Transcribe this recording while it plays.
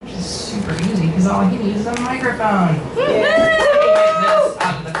super easy because all he needs is a microphone. Yeah. Let me get this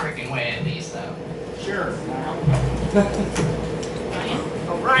out of the freaking way at least, though. Sure.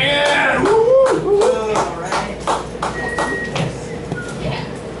 Ryan! Woo! All right. Yeah.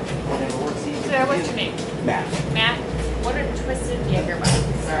 So what's your name? Matt. Matt? What are twisted Jaeger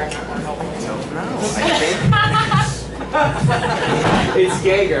buttons? Sorry, I'm not going to help myself. No, it's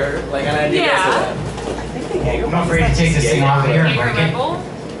Jaeger, like an idea. Yeah. I'm not afraid to take this thing off here and Jaeger break it. Rebel?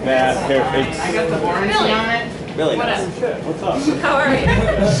 Matt, here, I got the warranty Really? on it. Billy. What up? What's up? How are you? I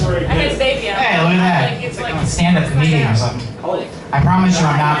had a baby on. Hey, look at that. It's It's like like a stand-up comedian or something. I promise you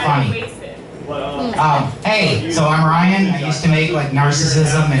I'm not funny. Hey, so I'm Ryan. I used to make like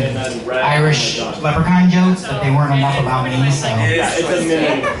narcissism and Irish leprechaun jokes, but they weren't enough about me, so. Yeah, it's a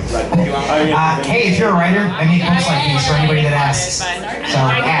mini. Hey, if you're a writer, I make books like these for anybody that asks. So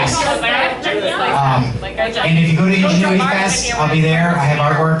ask. And if you go to Ingenuity Fest, I'll be there. I have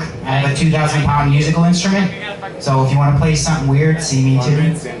artwork. I have a 2,000-pound musical instrument. So if you want to play something weird, see me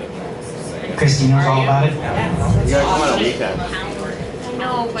too. Christy knows all about it. You gotta come on a weekend.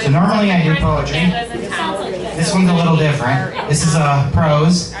 So normally I do poetry. This one's a little different. This is a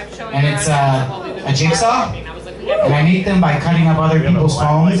prose, and it's a jigsaw. And I make them by cutting up other people's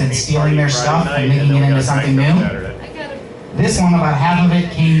poems and stealing their stuff and making it into something new. This one, about half of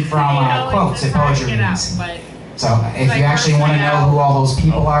it came from quotes at poetry readings. So if you actually want to know who all those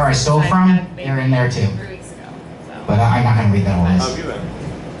people are I stole from, they're in there too. But I'm not going to read that whole list.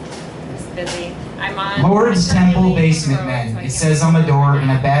 Lord's Temple Basement Men. It says on the door in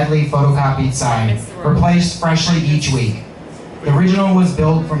a badly photocopied sign, replaced freshly each week. The original was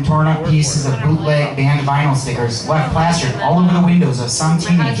built from torn up pieces of bootleg band vinyl stickers left plastered all over the windows of some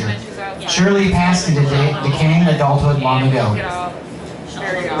teenager, surely passed into decaying adulthood long ago.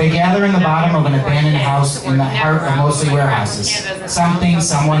 They gather in the bottom of an abandoned house in the heart of mostly warehouses. Something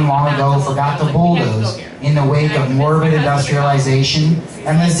someone long ago forgot to bulldoze in the wake of morbid industrialization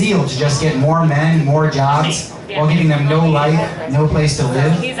and the zeal to just get more men, more jobs, while giving them no life, no place to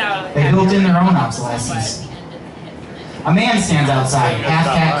live. They built in their own obsolescence. A man stands outside, half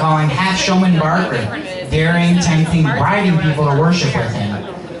cat-calling, half showman barker, daring, tempting, bribing people to worship with him.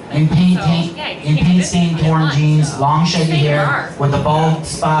 In paint-stained torn jeans, long shaggy hair, with a bald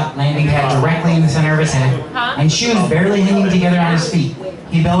spot landing pad directly in the center of his head, and shoes barely hanging together on his feet,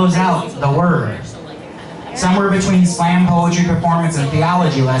 he bellows out the word. Somewhere between slam poetry performance and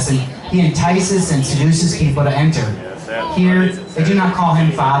theology lesson, he entices and seduces people to enter. Here, they do not call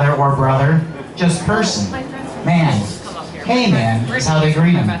him father or brother, just person, man. Hey man, is how they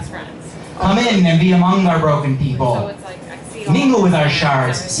greet him. Come in and be among our broken people. Mingle with our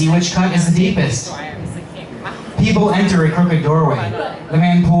shards, see which cut is the deepest. People enter a crooked doorway. The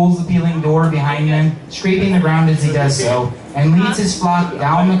man pulls the peeling door behind them, scraping the ground as he does so, and leads his flock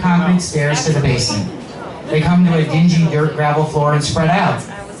down the concrete stairs to the basement. They come to a dingy dirt gravel floor and spread out.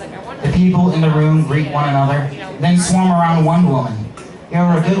 The people in the room greet one another, then swarm around one woman.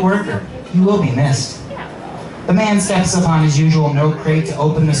 You're a good worker. You will be missed. The man steps upon his usual note crate to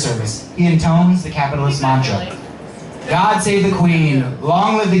open the service. He intones the capitalist mantra. God save the Queen,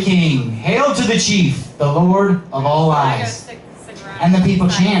 long live the King, hail to the Chief, the Lord of all lies. And the people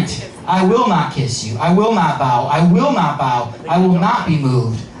chant, I will not kiss you, I will not bow, I will not bow, I will not be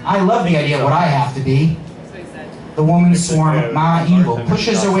moved. I love the idea of what I have to be. The woman swarm, Ma Evil,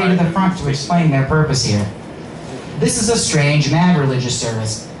 pushes her way to the front to explain their purpose here. This is a strange, mad religious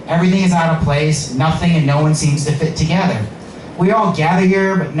service. Everything is out of place, nothing and no one seems to fit together. We all gather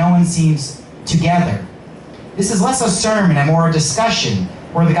here, but no one seems together. This is less a sermon and more a discussion,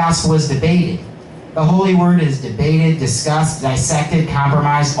 where the gospel is debated. The holy word is debated, discussed, dissected,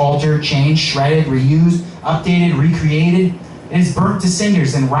 compromised, altered, changed, shredded, reused, updated, recreated. It is burnt to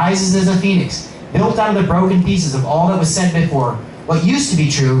cinders and rises as a phoenix, built out of the broken pieces of all that was said before, what used to be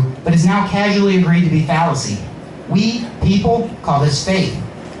true, but is now casually agreed to be fallacy. We, people, call this faith.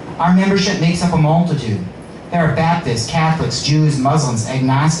 Our membership makes up a multitude. There are Baptists, Catholics, Jews, Muslims,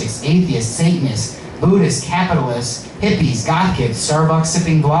 agnostics, atheists, Satanists, Buddhists, capitalists, hippies, goth kids, Starbucks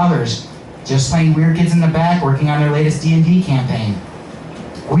sipping bloggers, just plain weird kids in the back working on their latest D&D campaign.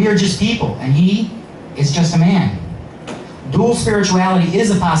 We are just people, and he is just a man. Dual spirituality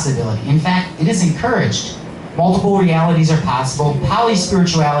is a possibility. In fact, it is encouraged. Multiple realities are possible.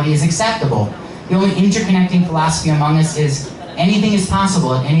 Polyspirituality is acceptable. The only interconnecting philosophy among us is anything is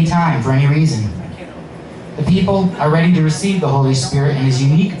possible at any time for any reason. The people are ready to receive the Holy Spirit and his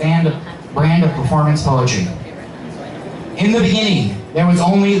unique brand of performance poetry. In the beginning, there was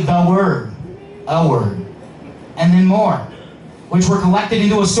only the Word, a word, and then more, which were collected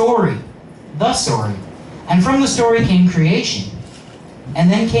into a story, the story. And from the story came creation. And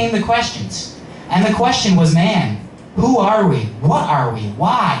then came the questions. And the question was, man, who are we? What are we?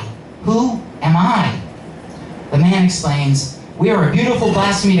 Why? Who am I? The man explains, we are a beautiful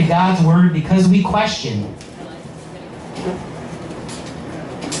blasphemy to God's word because we question.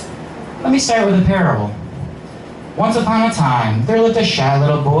 Let me start with a parable. Once upon a time, there lived a shy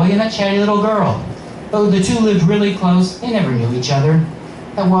little boy and a chatty little girl. Though the two lived really close, they never knew each other.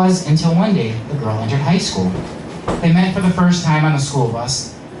 That was until one day the girl entered high school. They met for the first time on the school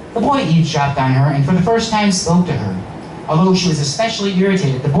bus. The boy eavesdropped on her and for the first time spoke to her. Although she was especially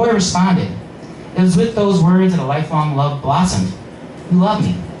irritated, the boy responded. It was with those words that a lifelong love blossomed. You love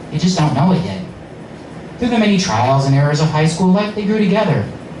me, you just don't know it yet. Through the many trials and errors of high school life, they grew together.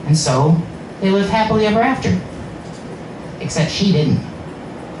 And so, they lived happily ever after. Except she didn't.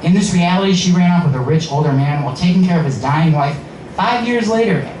 In this reality, she ran off with a rich older man while taking care of his dying wife 5 years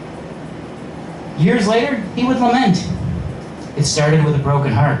later. Years later, he would lament. It started with a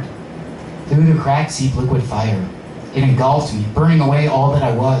broken heart. Through the cracks seeped liquid fire. It engulfed me, burning away all that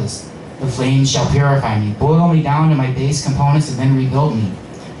I was. The flames shall purify me, boil me down to my base components, and then rebuild me.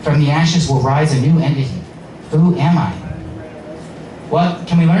 From the ashes will rise a new entity. Who am I? What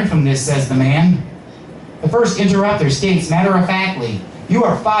can we learn from this, says the man. The first interrupter states matter-of-factly, you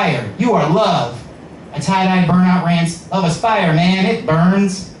are fire, you are love. A tie-dye burnout rants, love is fire, man, it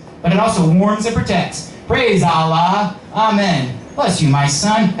burns. But it also warns and protects. Praise Allah, amen. Bless you, my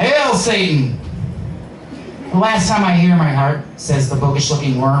son. Hail, Satan. The last time I hear my heart, says the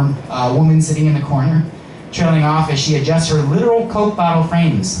bookish-looking woman sitting in the corner, trailing off as she adjusts her literal Coke bottle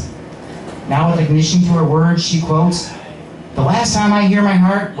frames. Now with ignition to her words, she quotes, the last time I hear my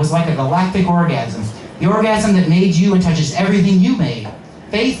heart was like a galactic orgasm. The orgasm that made you and touches everything you made.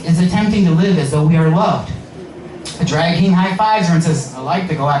 Faith is attempting to live as though we are loved. A drag king high-fives her and says, I like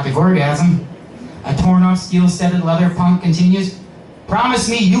the galactic orgasm. A torn-off steel-studded leather punk continues, promise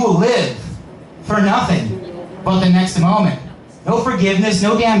me you will live for nothing but the next moment. No forgiveness,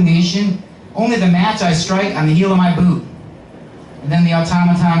 no damnation, only the match I strike on the heel of my boot. And then the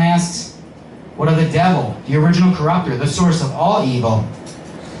automaton asks, what of the devil, the original corrupter, the source of all evil?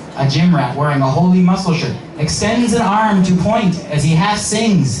 A gym rat wearing a holy muscle shirt extends an arm to point as he half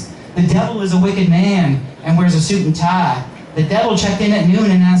sings. The devil is a wicked man and wears a suit and tie. The devil checked in at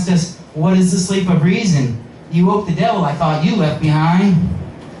noon and asked us, what is the sleep of reason? You woke the devil I thought you left behind.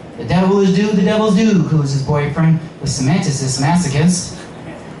 The devil is due, the devil's due, cooes his boyfriend with semanticist masochist.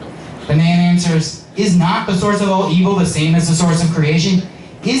 The man answers, is not the source of all evil the same as the source of creation?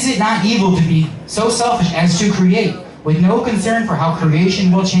 Is it not evil to be so selfish as to create, with no concern for how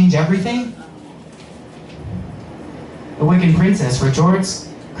creation will change everything? The wicked princess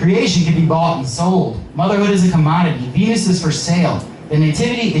retorts, creation can be bought and sold. Motherhood is a commodity. Venus is for sale. The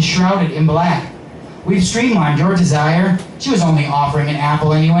nativity is shrouded in black. We've streamlined your desire. She was only offering an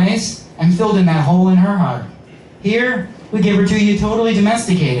apple anyways, and filled in that hole in her heart. Here, we give her to you totally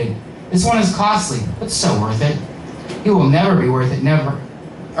domesticated. This one is costly, but so worth it. It will never be worth it, never.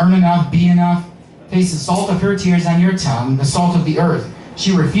 Earn enough, be enough. Taste the salt of her tears on your tongue, the salt of the earth.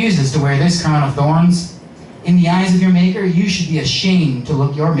 She refuses to wear this crown of thorns. In the eyes of your maker, you should be ashamed to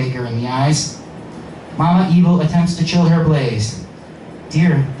look your maker in the eyes. Mama Evil attempts to chill her blaze.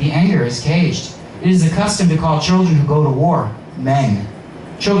 Dear, the anger is caged. It is the custom to call children who go to war men.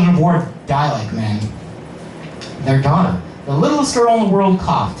 Children of war die like men. Their daughter, the littlest girl in the world,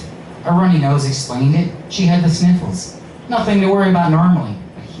 coughed. A runny nose explained it. She had the sniffles. Nothing to worry about normally.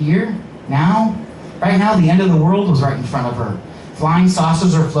 But here, now, right now, the end of the world was right in front of her. Flying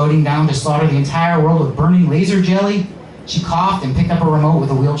saucers are floating down to slaughter the entire world with burning laser jelly. She coughed and picked up a remote with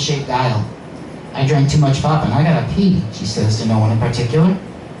a wheel-shaped dial. I drank too much pop and I gotta pee, she says to no one in particular.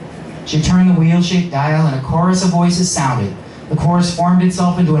 She turned the wheel-shaped dial and a chorus of voices sounded. The chorus formed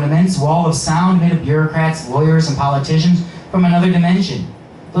itself into an immense wall of sound made of bureaucrats, lawyers, and politicians from another dimension.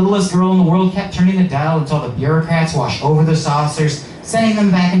 The littlest girl in the world kept turning the dial until the bureaucrats washed over the saucers, sending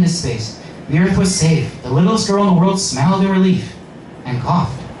them back into space. The earth was safe. The littlest girl in the world smiled in relief and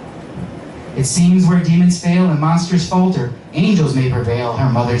coughed. It seems where demons fail and monsters falter, angels may prevail, her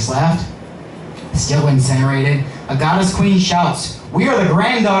mothers laughed. Still incinerated, a goddess queen shouts, we are the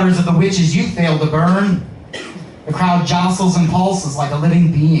granddaughters of the witches you failed to burn. The crowd jostles and pulses like a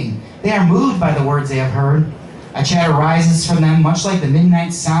living being. They are moved by the words they have heard. A chatter rises from them, much like the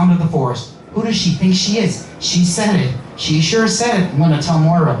midnight sound of the forest. Who does she think she is? She said it. She sure said it. I'm going to tell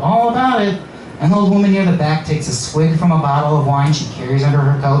Moira all about it. An old woman near the back takes a swig from a bottle of wine she carries under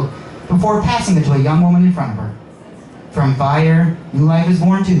her coat before passing it to a young woman in front of her. From fire, new life is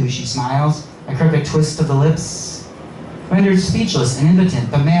born too, she smiles. A crooked twist of the lips. Rendered speechless and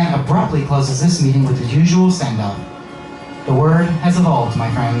impotent, the man abruptly closes this meeting with his usual send-off. The word has evolved,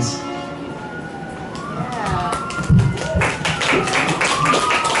 my friends.